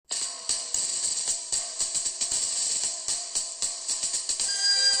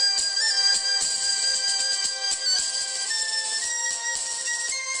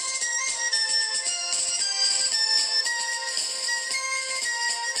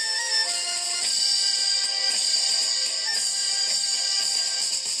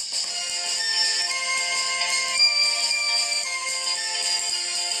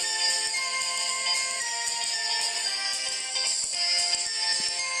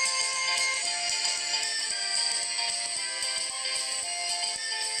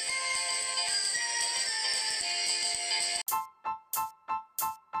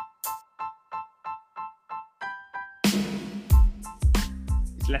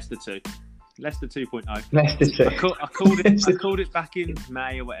Leicester 2. Leicester 2.0. Leicester 2. I called it back in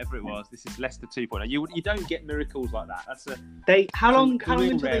May or whatever it was. This is Leicester 2.0. You don't get miracles like that. How long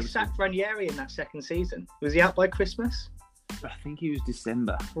until they sacked Ranieri in that second season? Was he out by Christmas? I think he was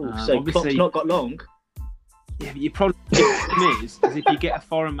December. So Klopp's not got long. Yeah, but you probably the problem is if you get a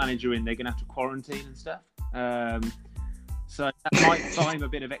foreign manager in, they're going to have to quarantine and stuff. So that might buy him a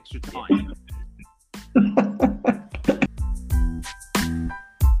bit of extra time.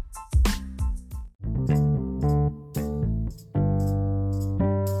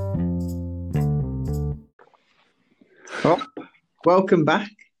 Well, welcome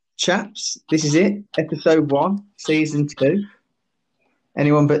back, chaps. This is it, episode 1, season 2.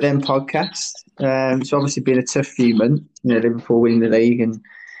 Anyone But Them podcast. It's obviously been a tough few months, Liverpool winning the league and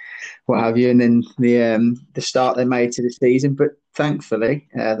what have you, and then the start they made to the season. But thankfully,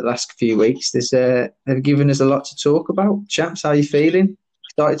 the last few weeks, they've given us a lot to talk about. Chaps, how are you feeling?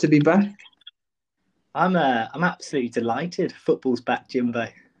 Excited to be back? I'm absolutely delighted. Football's back, Jimbo.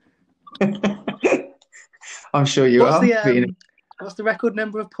 I'm sure you are. What's the record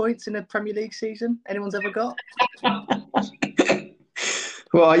number of points in a Premier League season anyone's ever got?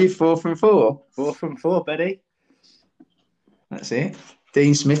 What are you, 4 from 4? 4 from 4, Betty. That's it.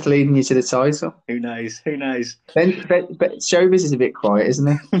 Dean Smith leading you to the title. Who knows? But showbiz is a bit quiet, isn't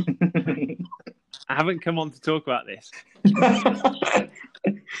it? I haven't come on to talk about this. I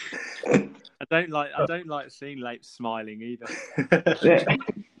don't like seeing Late smiling either. Yeah.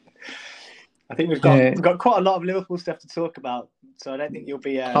 I think we've got quite a lot of Liverpool stuff to talk about, so I don't think you'll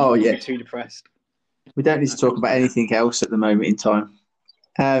be too depressed. We don't need to talk about anything else at the moment in time.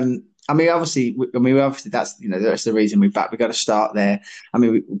 Obviously that's that's the reason we're back. We've got to start there.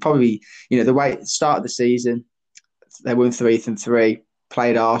 We probably the way at the start of the season, they won 3-3,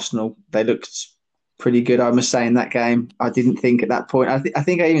 played Arsenal. They looked pretty good, I must say, in that game. I didn't think at that point. I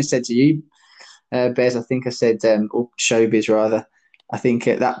think I even said to you, Bez. I think I said, or Showbiz rather. I think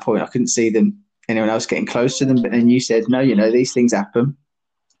at that point I couldn't see anyone else getting close to them. But then you said, no, these things happen.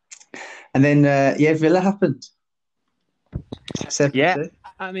 And then Villa happened. Yeah,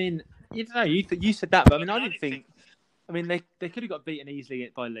 you said that, but I didn't think. They could have got beaten easily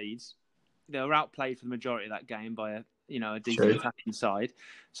by Leeds. They were outplayed for the majority of that game by a decent attacking side.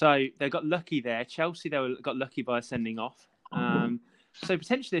 So they got lucky there. Chelsea got lucky by sending off. So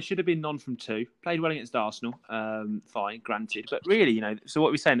potentially there should have been none from 2. Played well against Arsenal, fine, granted. But really, so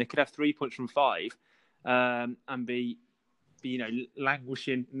what we're saying, they could have 3 points from 5, and be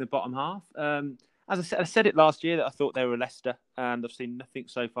languishing in the bottom half. As I said it last year that I thought they were Leicester, and I've seen nothing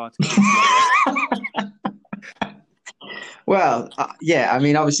so far to Well,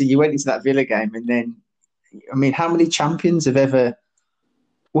 obviously you went into that Villa game, and then, how many champions have ever?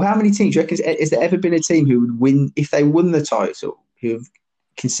 Well, how many teams? Do you reckon, has there ever been a team who would win if they won the title who have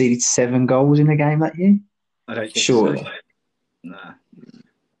conceded 7 goals in a game that year? I don't think surely. So. Nah.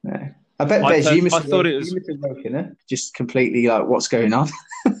 No. I bet Bez, you must have woken up just completely like, what's going on?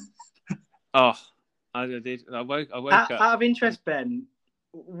 Oh, I did. I woke up. Out of interest, Ben,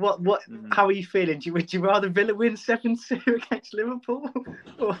 how are you feeling? Would you rather Villa win 7-2 against Liverpool,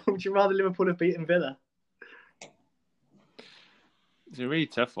 or would you rather Liverpool have beaten Villa? It's a really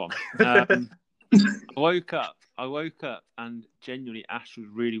tough one. I woke up and genuinely Ash was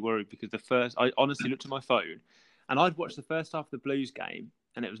really worried because I honestly looked at my phone and I'd watched the first half of the Blues game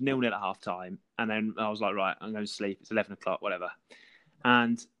and it was 0-0 at half time. And then I was like, right, I'm going to sleep. It's 11 o'clock, whatever.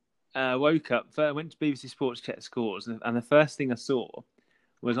 And woke up, went to BBC Sports to check the scores. And the first thing I saw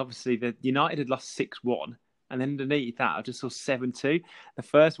was obviously that United had lost 6-1. And then underneath that, I just saw 7-2. The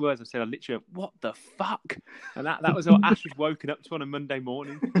first words I said, I literally went, what the fuck? And that was what Ash was woken up to on a Monday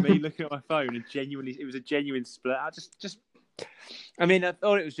morning. Me looking at my phone and it was a genuine split. I thought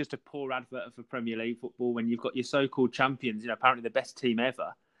it was just a poor advert for Premier League football when you've got your so-called champions, apparently the best team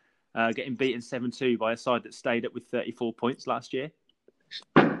ever, getting beaten 7-2 by a side that stayed up with 34 points last year.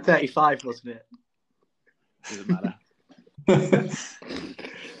 35, wasn't it? Doesn't matter.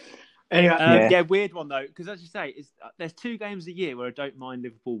 Anyway, weird one though, because as you say, there's 2 games a year where I don't mind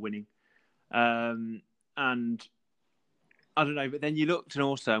Liverpool winning, and I don't know. But then you looked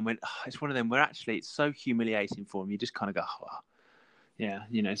and went, it's one of them where actually it's so humiliating for them. You just kind of go, yeah,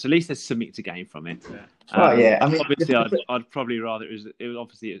 So at least there's something to gain from it. Yeah. Obviously, I'd probably rather it was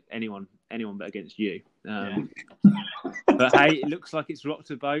obviously anyone but against you. But hey, it looks like it's rocked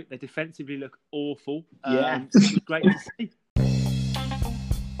a boat. They defensively look awful. It's great to see.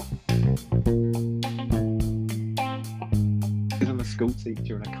 I'm a school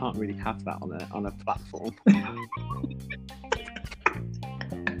teacher and I can't really have that on a platform.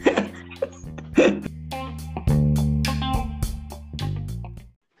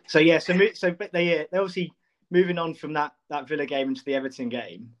 But they're obviously moving on from that Villa game into the Everton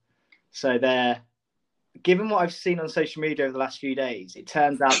game. So given what I've seen on social media over the last few days, it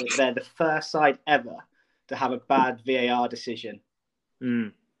turns out that they're the first side ever to have a bad VAR decision.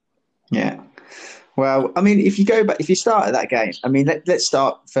 Mm. Yeah. Well, I mean, if you start at that game, I mean, let's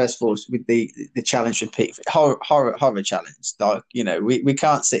start first of all with the challenge from Pickford, horror challenge. Like, we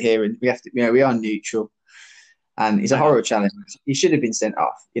can't sit here and we have to, we are neutral, and it's a horror challenge. He should have been sent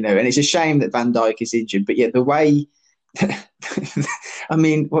off, and it's a shame that Van Dijk is injured. But yeah, the way, I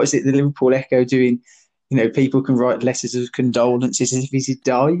mean, what is it? The Liverpool Echo doing, people can write letters of condolences as if he's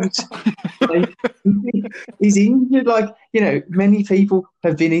died. He's injured. Like, many people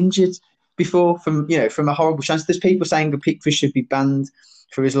have been injured before from a horrible chance. There's people saying that Pickford should be banned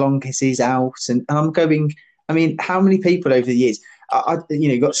for as long as he's out, and I'm going. I mean, how many people over the years?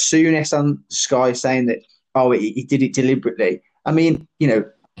 You got Souness on Sky saying that he did it deliberately. I mean,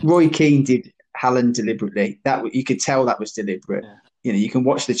 Roy Keane did Haaland deliberately. That you could tell that was deliberate. Yeah. You can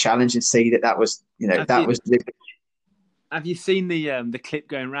watch the challenge and see that was was deliberate. Have you seen the clip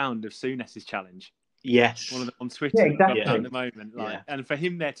going round of Souness's challenge? Yes, one of them on Twitter. Yeah, exactly. At the moment, and for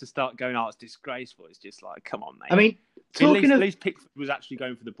him there to start going, it's disgraceful. It's just like, come on, mate. I mean, at least Pickford was actually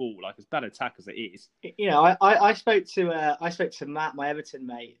going for the ball, like as bad attack as it is. I spoke to Matt, my Everton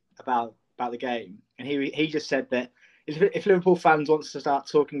mate, about the game, and he just said that if Liverpool fans want to start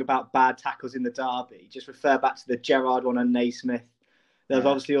talking about bad tackles in the derby, just refer back to the Gerrard one on Naismith. There's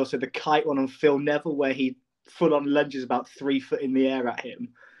obviously also the kite one on Phil Neville, where he full on lunges about 3 foot in the air at him.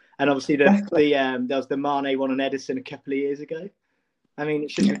 And obviously, there was the Mane one on Edison a couple of years ago. I mean,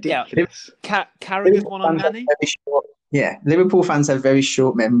 it's just ridiculous. Carragher's one on Manny? Yeah, Liverpool fans have very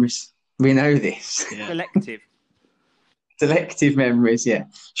short memories. We know this. Yeah. Selective memories, yeah.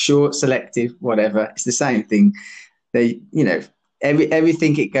 Short, selective, whatever. It's the same thing. They,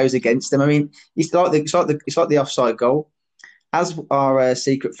 everything it goes against them. I mean, it's like the offside goal. As our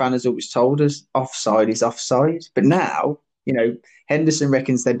secret fan has always told us, offside is offside. But now, Henderson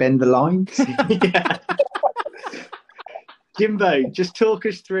reckons they bend the lines. Yeah. Jimbo, just talk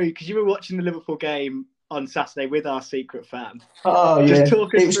us through, because you were watching the Liverpool game on Saturday with our secret fan. Oh, yeah. Just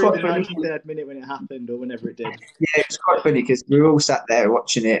talk us through the 93rd minute when it happened, or whenever it did. Yeah, it was quite funny because we were all sat there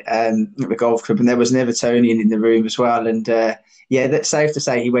watching it at the golf club, and there was an Evertonian in the room as well. And that's safe to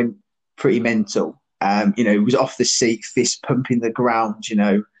say he went pretty mental. He was off the seat, fist pumping the ground,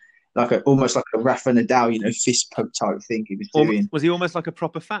 almost like a Rafa Nadal, fist pump type thing he was doing. Was he almost like a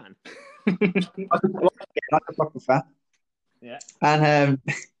proper fan? like a proper fan. Yeah. And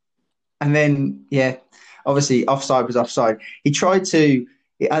then, obviously offside was offside. He tried to,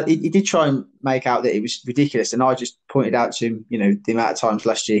 he did try and make out that it was ridiculous. And I just pointed out to him, the amount of times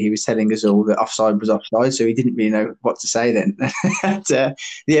last year he was telling us all that offside was offside. So he didn't really know what to say then. And, the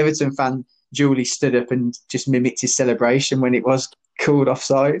Everton fan, Julie, stood up and just mimicked his celebration when it was called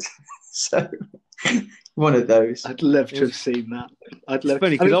offside. So one of those. I'd love to have seen that. It's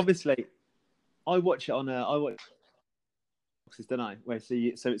funny because obviously I watch it on boxes, don't I?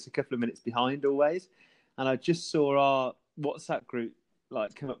 So it's a couple of minutes behind always, and I just saw our WhatsApp group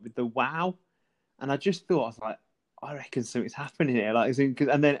come up with the wow, and I just thought, I was like, I reckon something's happening here.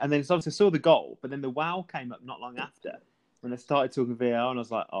 And then so obviously I saw the goal, but then the wow came up not long after. When they started talking VAR, and I was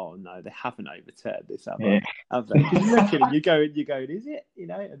like, "Oh no, they haven't overturned this, have they?" Because you look at it, you're going, "Is it?"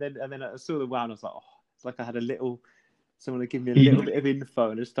 And then I saw the wow, and I was like, "Oh, it's like I had someone had given me a little bit of info,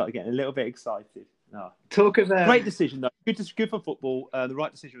 and I just started getting a little bit excited." Oh. Talk of great decision though, good for football. The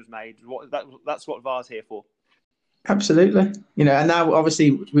right decision was made. That's what VAR's here for. Absolutely, and now obviously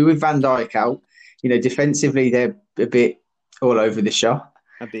with Van Dijk out, defensively they're a bit all over the shop.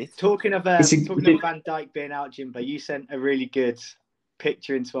 A bit. Talking of Van Dijk being out, Jimbo, you sent a really good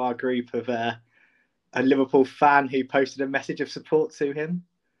picture into our group of a Liverpool fan who posted a message of support to him.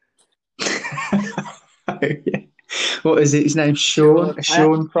 Oh, yeah. What is it? His name's Sean.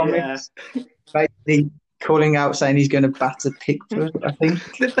 Sean Promise. Yeah. Basically calling out, saying he's going to batter Pickford, I think.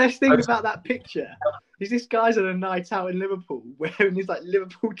 The best thing about that picture is this guy's on a night out in Liverpool wearing his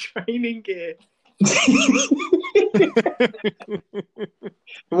Liverpool training gear.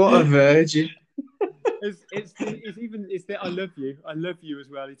 What a virgin. It's the I love you as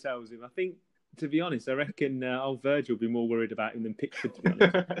well, he tells him. I think, to be honest, I reckon old Virgil will be more worried about him than Pickford, to be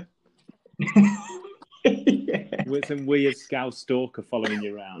honest. Yeah. With some weird scout stalker following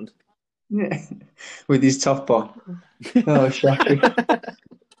you around. Yeah, with his top on. Oh, shocking.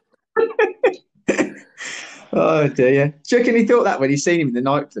 Oh dear. Do you reckon he thought that when he seen him in the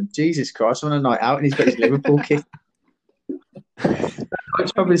nightclub? Jesus Christ, on a night out and he's got his Liverpool kit.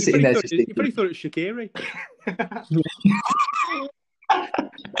 He's probably sitting there just thinking. He probably thought it was Shaqiri.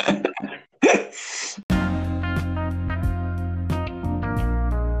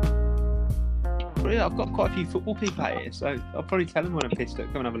 I've got quite a few football people out here, so I'll probably tell them when I'm pissed.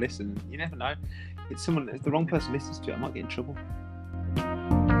 Come and have a listen. You never know. If the wrong person listens to it, I might get in trouble.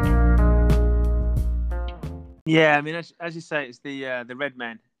 Yeah, I mean, as you say, it's the Red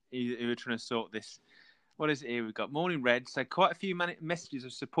Men who are trying to sort this. What is it here? We've got Morning Red. So quite a few messages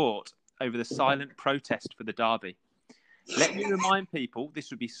of support over the silent protest for the derby. Let me remind people,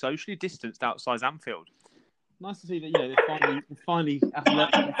 this would be socially distanced outside Anfield. Nice to see that they finally have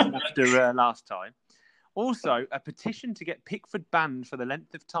learned after last time. Also, a petition to get Pickford banned for the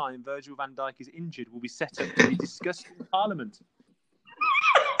length of time Virgil van Dijk is injured will be set up to be discussed in Parliament.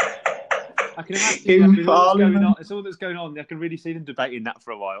 I can imagine all that's going on. I can really see them debating that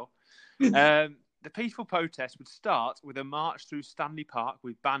for a while. The peaceful protest would start with a march through Stanley Park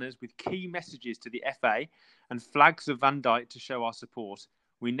with banners with key messages to the FA and flags of Van Dijk to show our support.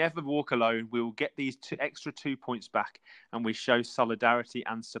 We never walk alone. We will get these extra 2 points back, and we show solidarity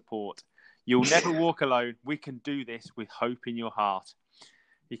and support. You'll never walk alone. We can do this with hope in your heart.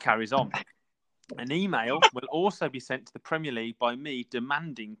 He carries on. An email will also be sent to the Premier League by me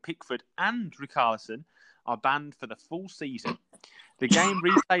demanding Pickford and Richarlison are banned for the full season. The game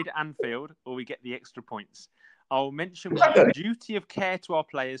replayed at Anfield, or we get the extra points. I'll mention we have a duty of care to our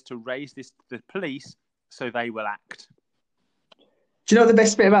players to raise this to the police so they will act. Do you know what the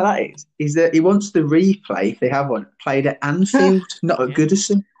best bit about that is? Is that he wants the replay, if they have one, played at Anfield, not at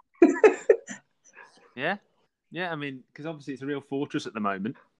Goodison. Yeah. I mean, because obviously it's a real fortress at the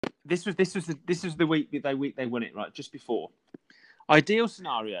moment. This was the week they won it, right? Just before. Ideal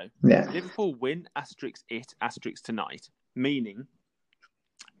scenario. Yeah. Liverpool win * tonight, meaning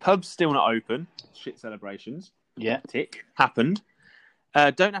pubs still not open. Shit celebrations. Yeah. Tick. Happened.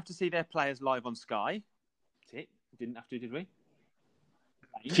 Don't have to see their players live on Sky. Tick. Didn't have to, did we?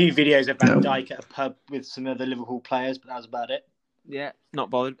 A few videos of Van Dijk at a pub with some other Liverpool players, but that was about it. Yeah, not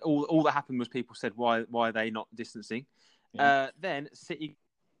bothered. All that happened was people said, why are they not distancing? Yeah. Then City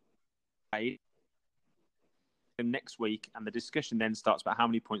next week, and the discussion then starts about how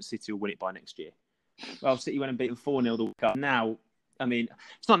many points City will win it by next year. Well, City went and beat them 4-0 the week up. Now, I mean,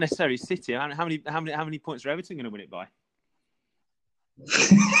 it's not necessarily City. How many points are Everton going to win it by?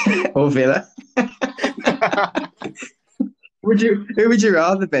 Or Villa. Who would you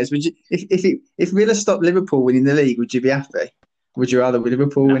rather, Bez? Would you, if Villa stopped Liverpool winning the league, would you be happy? Would you rather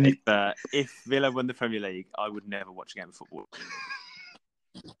Liverpool win it? If Villa won the Premier League, I would never watch a game of football.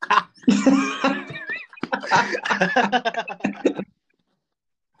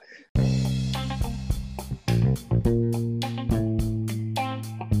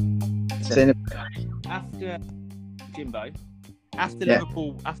 After Jimbo,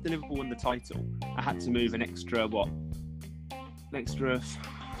 Liverpool won the title, I had to move an extra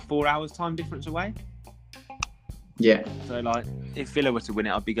 4 hours time difference away. Yeah. So, like, if Villa were to win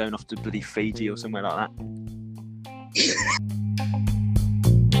it, I'd be going off to bloody Fiji or somewhere like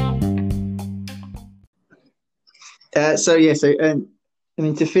that. So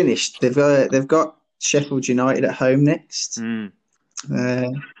to finish, they've got Sheffield United at home next.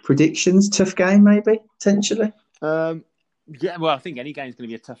 Predictions? Tough game, maybe potentially. Yeah, well, I think any game's going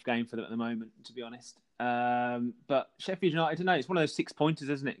to be a tough game for them at the moment, to be honest. But Sheffield United, I don't know. It's one of those 6 pointers,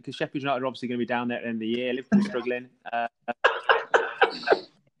 isn't it? Because Sheffield United are obviously going to be down there at the end of the year. Liverpool struggling.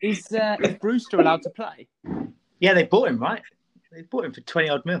 Is Brewster allowed to play? Yeah, they bought him, right? They bought him for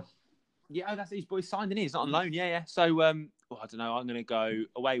 20-odd mil. Yeah, that's his boy signed in. He's not on loan. Yeah. So, I don't know. I'm going to go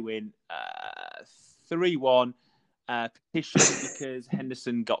away win 3-1. Petition because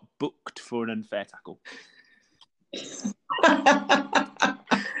Henderson got booked for an unfair tackle.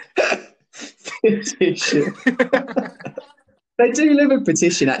 Petition. They do live a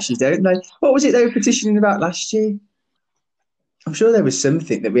petition, actually, don't they? What was it they were petitioning about last year? I'm sure there was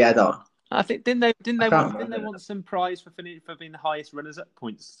something that we had on. I think didn't they want some prize for being the highest runners-up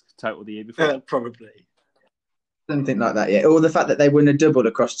points total the year before? Probably. Something like that, yeah. Or the fact that they won a double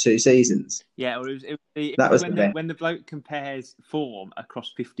across 2 seasons. Yeah, or that was when the bloke compares form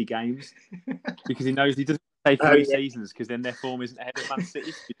across 50 games because he knows he doesn't say 3 seasons because then their form isn't ahead of Man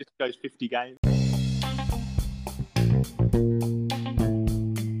City. He just goes 50 games.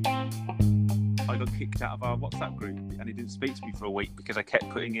 I got kicked out of our WhatsApp group and he didn't speak to me for a week because I kept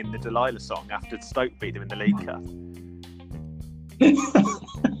putting in the Delilah song after Stoke beat them in the League Cup.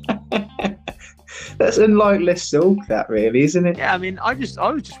 That's unlike Les Sulk, that really, isn't it? Yeah, I mean, I was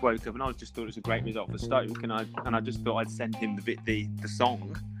just woke up and I just thought it was a great result for Stoke, and I just thought I'd send him the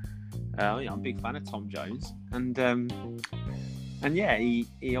song. I'm a big fan of Tom Jones, and yeah, he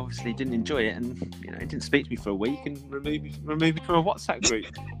obviously didn't enjoy it, and he didn't speak to me for a week and removed me from a WhatsApp group.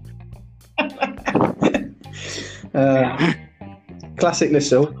 Classic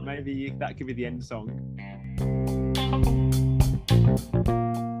Lissel. Maybe that could be the end song.